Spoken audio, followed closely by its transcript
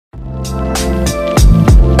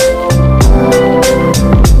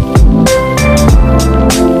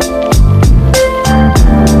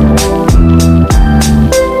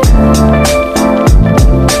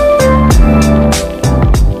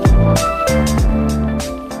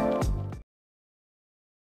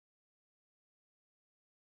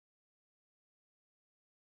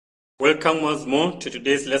Welcome once more to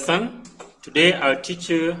today's lesson. Today I'll teach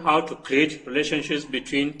you how to create relationships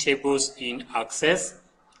between tables in Access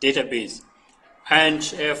database. And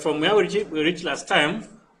from where we reached last time,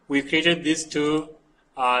 we created these two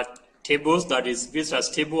tables, that is visitors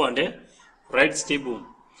table and the rights table.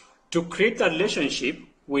 To create a relationship,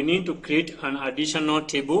 we need to create an additional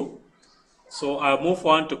table. So I'll move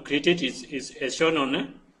on to create it. Is shown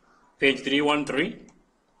on page 313.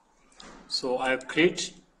 So I'll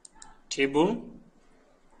create table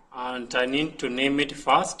and I need to name it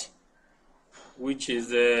first, which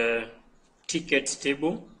is a tickets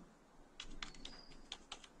table.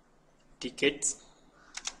 Tickets.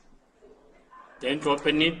 Then to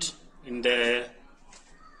open it in the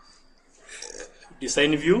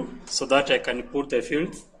design view so that I can put the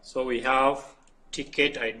fields. So we have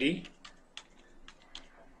ticket ID.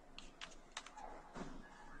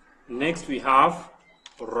 Next we have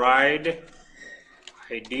ride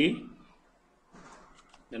ID.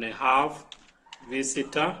 Then I have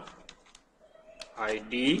visitor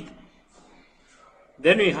ID.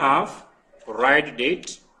 Then we have ride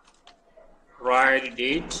date.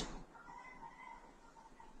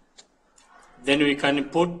 Then we can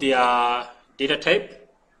put the data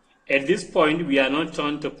type. At this point, we are not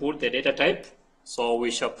trying to put the data type, so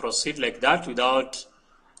we shall proceed like that without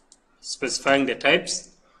specifying the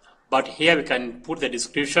types. But here we can put the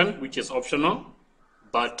description, which is optional,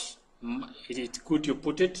 but it is good you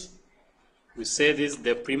put it. We say this is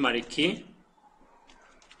the primary key.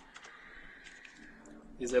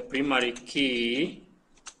 Is a primary key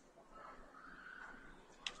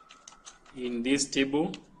in this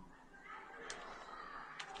table.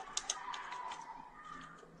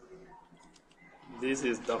 This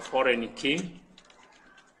is the foreign key.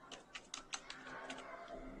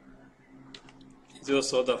 It's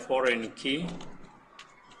also the foreign key.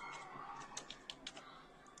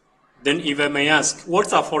 Then if I may ask,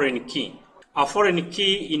 what's a foreign key? A foreign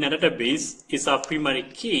key in a database is a primary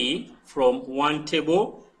key from one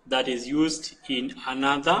table that is used in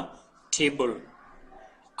another table.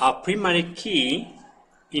 A primary key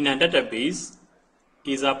in a database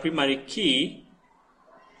is a primary key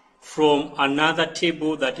from another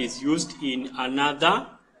table that is used in another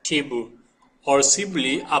table, or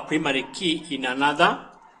simply a primary key in another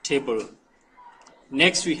table.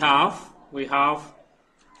 Next we have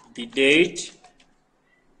the date,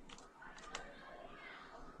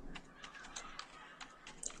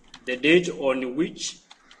 on which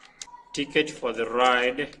ticket for the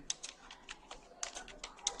ride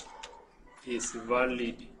is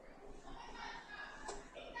valid.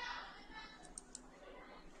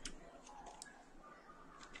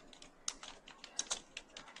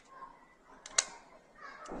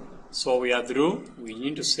 So we are through. We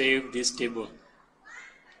need to save this table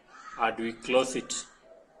and we close it.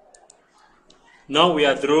 Now we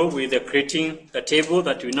are through with creating the table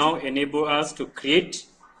that will now enable us to create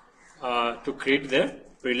the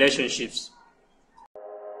relationships.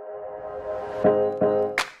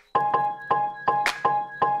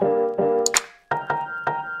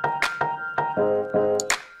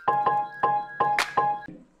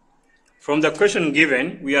 From the question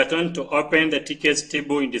given, we are going to open the tickets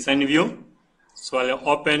table in design view. So I'll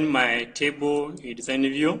open my table in design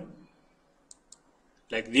view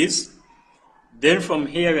like this. Then from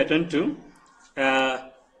here we are going to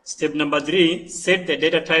step number 3, set the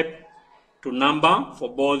data type to number for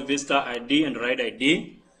both visitor ID and ride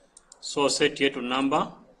ID. So set here to number,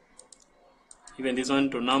 even this one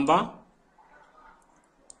to number.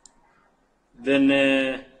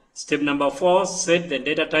 Then step number 4, set the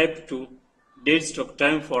data type to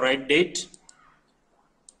date/time for ride date.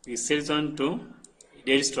 We set on to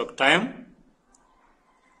date/time.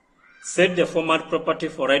 Set the format property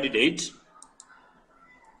for ride date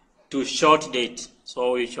to short date.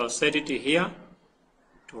 So we shall set it here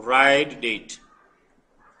to ride date.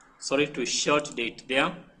 Sorry, to short date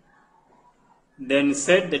there. Then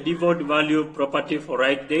set the default value property for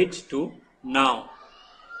ride date to now.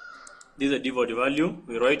 This is the default value.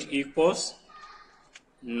 We write equals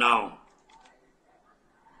now.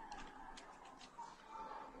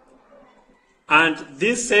 And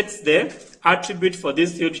this sets the attribute for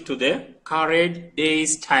this field to the current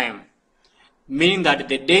day's time, meaning that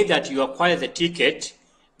the day that you acquire the ticket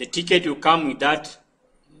will come with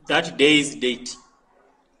that day's date.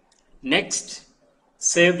 Next,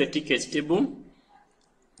 save the tickets table.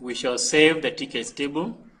 We shall save the tickets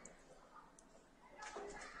table.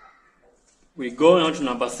 We go on to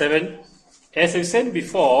number 7. As I said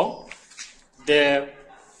before, the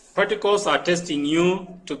protocols are testing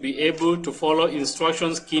you to be able to follow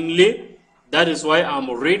instructions keenly. That is why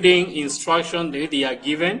I'm reading instructions that they are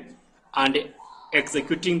given, and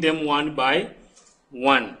executing them one by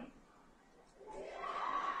one.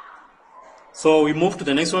 So we move to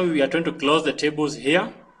the next one. We are trying to close the tables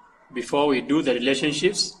here before we do the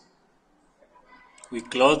relationships. We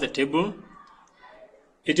close the table.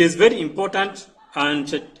 It is very important,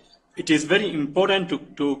 and it is very important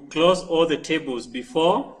to close all the tables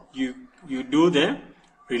before you do the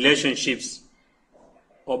relationships,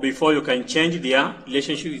 or before you can change their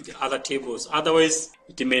relationship with the other tables. Otherwise,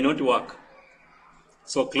 it may not work.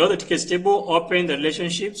 So close the tickets table, open the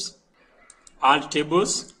relationships, add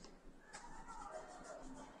tables.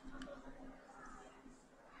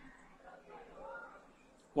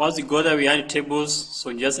 Once you go there, we add tables,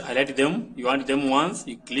 so just highlight them. You add them once,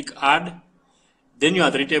 you click add. Then your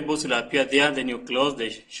 3 tables will appear there, then you close the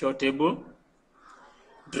show table.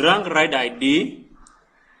 Drag right ID,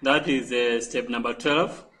 that is step number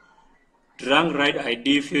 12. Drag right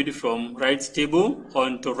ID field from rights table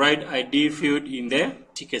onto right ID field in the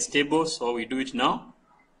tickets table. So we do it now.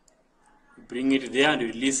 Bring it there and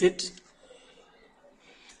release it.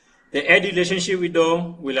 The add relationship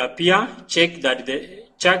window will appear. Check that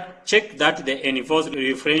the enforced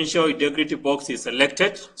referential integrity box is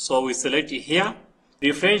selected. So we select it here.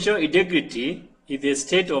 Referential integrity is the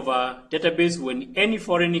state of a database when any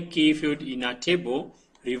foreign key field in a table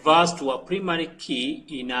reverts to a primary key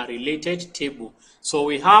in a related table. So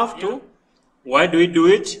we have to. Why do we do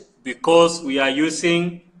it? Because we are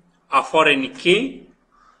using a foreign key.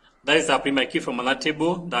 That is a primary key from another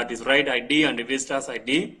table. That is right ID and the visitor's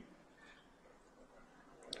ID.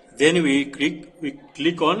 Then we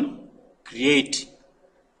click on create.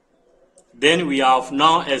 Then we have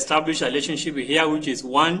now established a relationship here, which is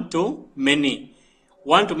one to many.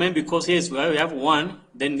 One to many, because here is where we have one.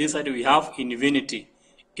 Then this side we have infinity.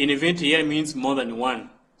 Infinity here means more than one.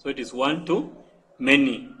 So it is one to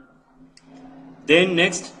many. Then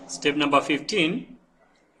next, step number 15,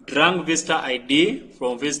 drag visitor ID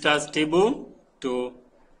from visitors table to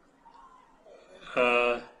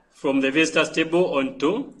from the visitors table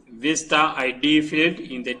onto visitor ID field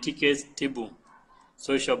in the tickets table.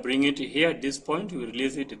 So you shall bring it here at this point, we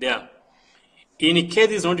release it there. In case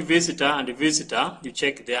it's not visitor and visitor, you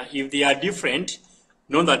check there. If they are different,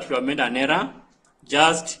 know that you have made an error.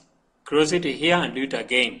 Just close it here and do it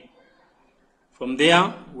again. From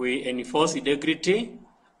there, we enforce integrity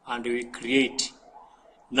and we create.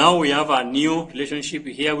 Now we have a new relationship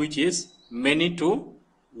here, which is many to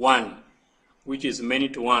one.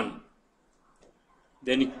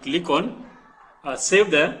 Then you click on save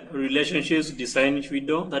the relationships design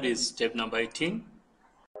window. That is step number 18.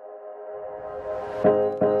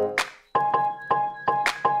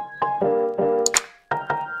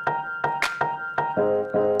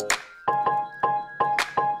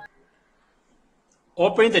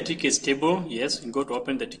 Open the tickets table. Yes, you go to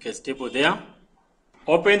open the tickets table there.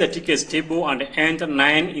 Open the tickets table and enter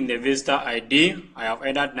 9 in the visitor ID. I have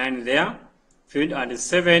entered 9 there. Field and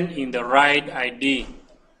 7 in the right ID.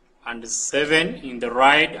 And 7 in the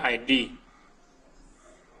right ID.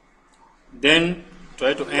 Then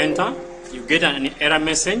try to enter. You get an error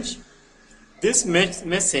message. This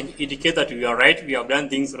message indicates that you are right. We have done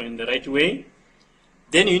things in the right way.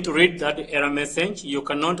 Then you need to read that error message. You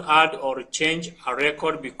cannot add or change a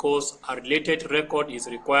record because a related record is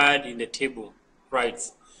required in the table. Right.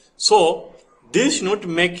 So this should not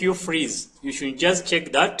make you freeze. You should just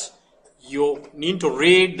check that. You need to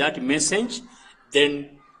read that message.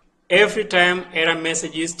 Then every time error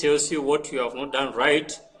messages tells you what you have not done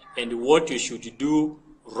right and what you should do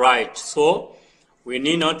right. So we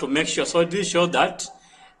need now to make sure. So this shows that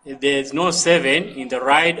there is no 7 in the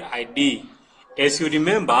right ID. As you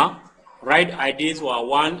remember, right IDs were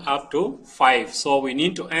 1 up to 5. So we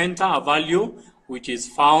need to enter a value which is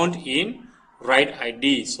found in right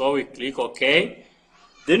ID. So we click OK.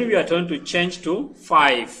 Then we are trying to change to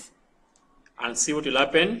 5 and see what will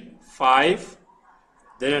happen. 5.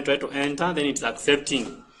 Then I try to enter, then it's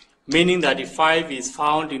accepting, meaning that the 5 is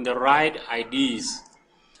found in the right IDs.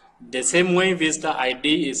 The same way visitor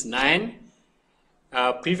ID is 9.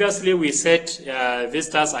 Previously we set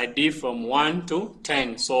visitor's ID from 1 to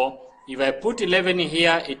 10. So if I put 11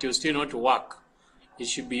 here, it will still not work. It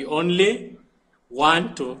should be only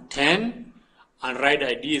 1 to 10 and right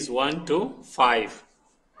ID is 1 to 5.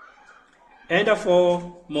 Enter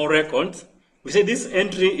for more records. We say this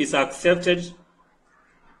entry is accepted.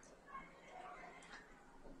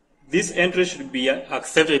 This entry should be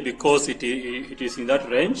accepted because it is in that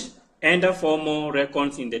range. Enter for more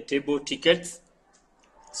records in the table tickets.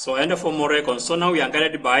 So enter for more records. So now we are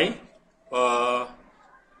guided by the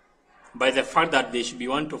fact that they should be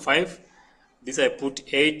 1 to 5. This I put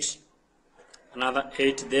 8, another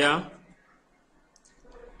 8 there,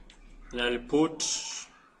 and I'll put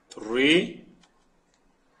 3.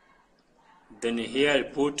 Then here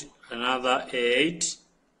I'll put another 8.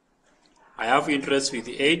 I have interest with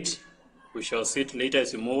 8. We shall see it later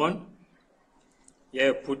as we move on. Here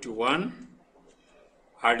I put 1.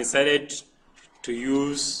 I decided to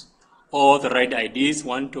use all the right IDs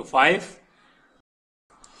 1 to 5.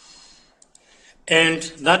 And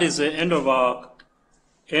that is the end of our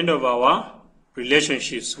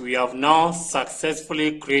relationships. We have now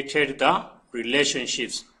successfully created the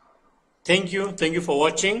relationships. Thank you for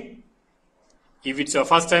watching. If it's your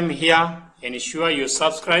first time here, ensure you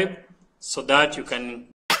subscribe so that you can